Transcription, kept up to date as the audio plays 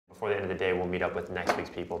before the end of the day, we'll meet up with next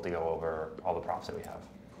week's people to go over all the props that we have.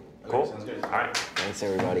 Cool? Sounds good. All right. Thanks,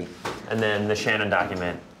 everybody. And then the Shannon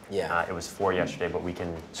document, Yeah. it was 4 yesterday, but we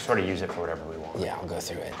can sort of use it for whatever we want. Yeah, I'll go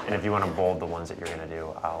through it. And if you want to bold the ones that you're going to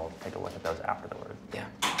do, I'll take a look at those after the word. Yeah.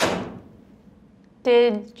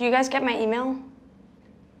 Did you guys get my email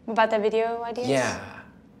about the video ideas? Yeah.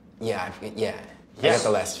 Yeah. I got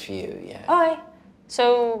the last few, yeah. Okay.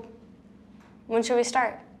 So when should we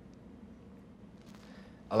start?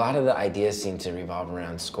 A lot of the ideas seem to revolve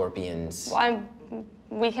around scorpions. Well,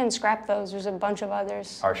 we can scrap those. There's a bunch of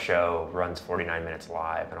others. Our show runs 49 minutes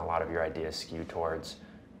live, and a lot of your ideas skew towards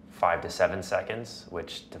 5 to 7 seconds,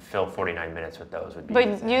 which to fill 49 minutes with those would be...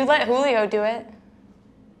 But you let Julio do it.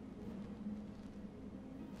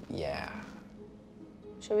 Yeah.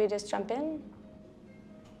 Should we just jump in?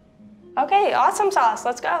 Okay, awesome sauce,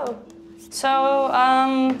 let's go. So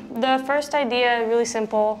the first idea, really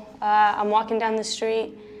simple. I'm walking down the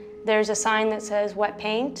street. There's a sign that says wet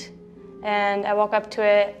paint. And I walk up to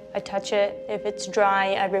it, I touch it. If it's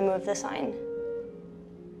dry, I remove the sign.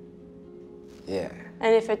 Yeah.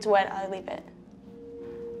 And if it's wet, I leave it.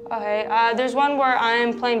 Okay, there's one where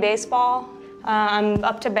I'm playing baseball. I'm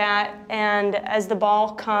up to bat, and as the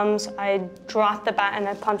ball comes, I drop the bat and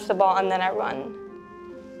I punch the ball, and then I run.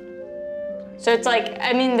 So it's like,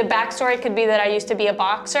 I mean, the backstory could be that I used to be a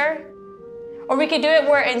boxer. Or we could do it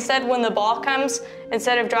where instead when the ball comes,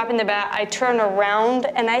 instead of dropping the bat, I turn around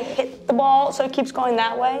and I hit the ball so it keeps going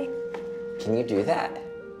that way. Can you do that?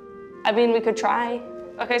 I mean, we could try.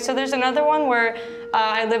 Okay, so there's another one where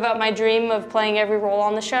I live out my dream of playing every role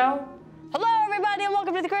on the show. Hello, everybody, and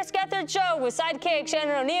welcome to the Chris Gethard Show with sidekick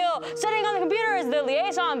Shannon O'Neill. Sitting on the computer is the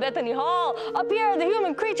liaison, Bethany Hall. Up here, the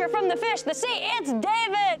human creature from the fish, the sea, it's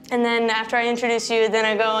David. And then after I introduce you, then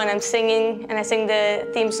I go and I'm singing, and I sing the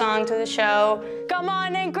theme song to the show. Come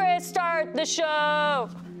on in, Chris, start the show.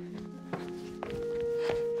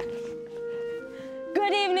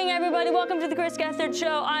 Good evening, everybody. Welcome to the Chris Gethard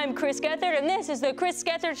Show. I'm Chris Gethard, and this is the Chris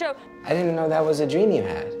Gethard Show. I didn't know that was a dream you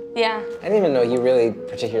had. Yeah. I didn't even know you really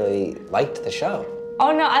particularly liked the show.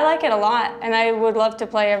 Oh no, I like it a lot, and I would love to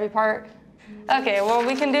play every part. Okay, well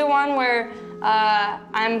we can do one where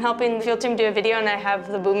I'm helping the field team do a video and I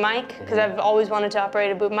have the boom mic, because I've always wanted to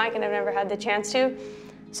operate a boom mic and I've never had the chance to.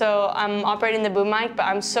 So I'm operating the boom mic, but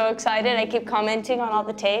I'm so excited. I keep commenting on all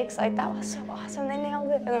the takes, like that was so awesome, they nailed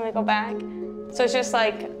it, and then we go back. So it's just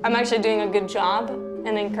like, I'm actually doing a good job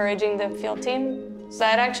and encouraging the field team. So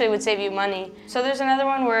that actually would save you money. So there's another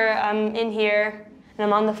one where I'm in here and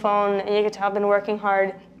I'm on the phone and you can tell I've been working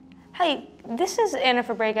hard. Hey, this is Anna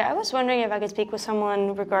Fabrega. I was wondering if I could speak with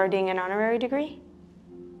someone regarding an honorary degree.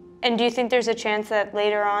 And do you think there's a chance that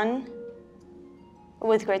later on,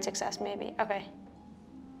 with great success maybe? Okay,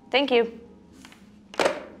 thank you.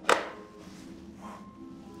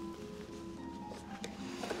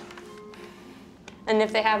 And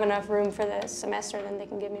if they have enough room for the semester, then they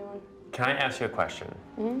can give me one. Can I ask you a question?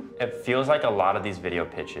 Mm-hmm. It feels like a lot of these video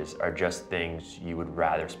pitches are just things you would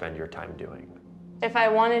rather spend your time doing. If I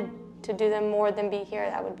wanted to do them more than be here,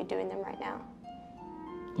 I would be doing them right now.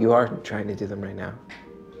 You are trying to do them right now.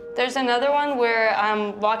 There's another one where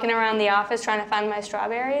I'm walking around the office trying to find my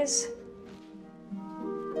strawberries.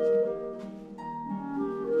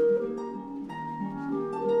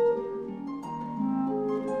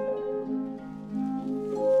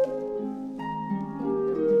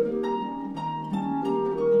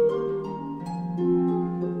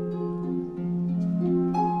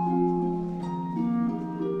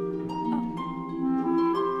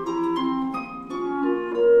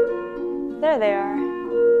 There they are.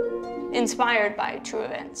 Inspired by true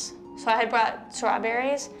events. So I had brought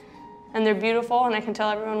strawberries, and they're beautiful, and I can tell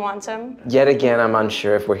everyone wants them. Yet again, I'm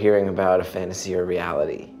unsure if we're hearing about a fantasy or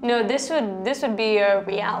reality. No, this would be a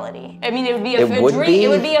reality. I mean, it would be It would dream. be? It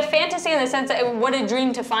would be a fantasy in the sense that what a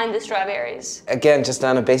dream to find the strawberries. Again, just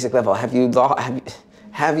on a basic level, have you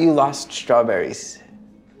lost strawberries?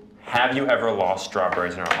 Have you ever lost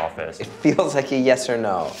strawberries in our office? It feels like a yes or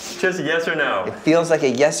no. Just yes or no. It feels like a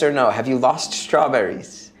yes or no. Have you lost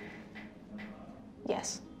strawberries?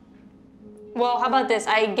 Yes. Well, how about this?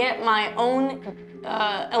 I get my own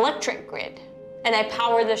electric grid, and I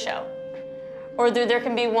power the show. Or there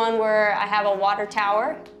can be one where I have a water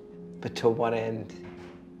tower. But to what end?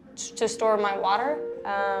 To store my water.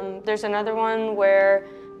 There's another one where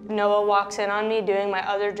Noah walks in on me doing my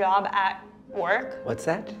other job at work. What's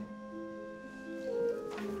that?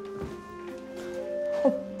 Oh,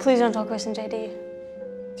 please don't tell Chris and JD.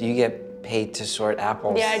 Do you get paid to sort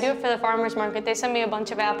apples? Yeah, I do it for the farmer's market. They send me a bunch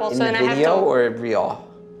of apples, In so the then I have video to... or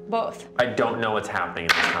real? Both. I don't know what's happening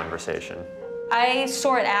in this conversation. I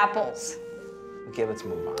sort apples. Okay, let's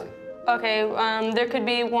move on. Okay, there could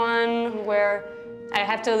be one where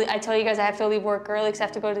I tell you guys I have to leave work early because I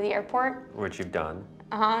have to go to the airport. Which you've done.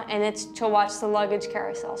 And it's to watch the luggage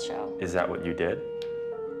carousel show. Is that what you did?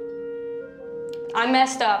 I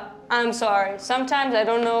messed up. I'm sorry. Sometimes I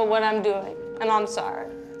don't know what I'm doing, and I'm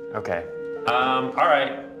sorry. Okay. All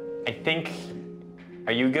right. I think,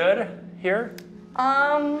 are you good here?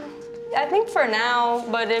 I think for now,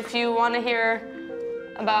 but if you want to hear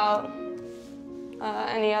about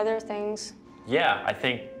any other things. Yeah, I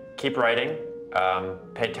think keep writing.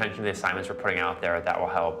 Pay attention to the assignments we're putting out there. That will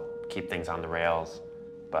help keep things on the rails.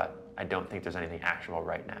 But I don't think there's anything actionable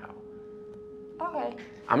right now. Okay.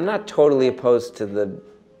 I'm not totally opposed to the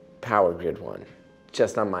power grid one,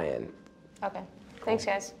 just on my end. Okay. Thanks,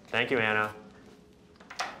 guys. Thank you, Anna.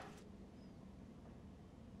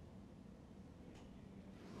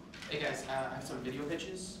 Hey guys, I have some video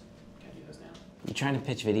pitches. Can I do those now? You trying to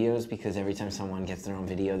pitch videos because every time someone gets their own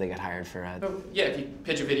video, they get hired for a... Oh, yeah, if you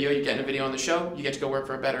pitch a video, you get in a video on the show, you get to go work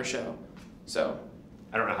for a better show. So,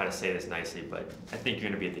 I don't know how to say this nicely, but I think you're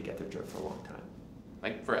going to be at the Gethard joke for a long time.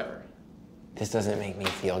 like, forever. This doesn't make me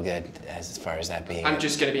feel good as far as that being I'm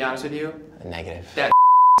just gonna be honest with you. a negative. That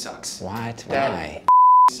sucks. What? That Why?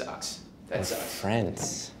 sucks. That We're sucks.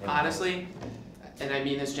 friends. Honestly, and I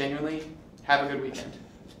mean this genuinely, have a good weekend.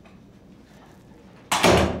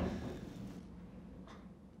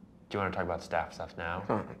 Do you want to talk about staff stuff now?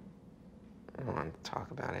 I don't want to talk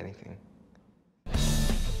about anything.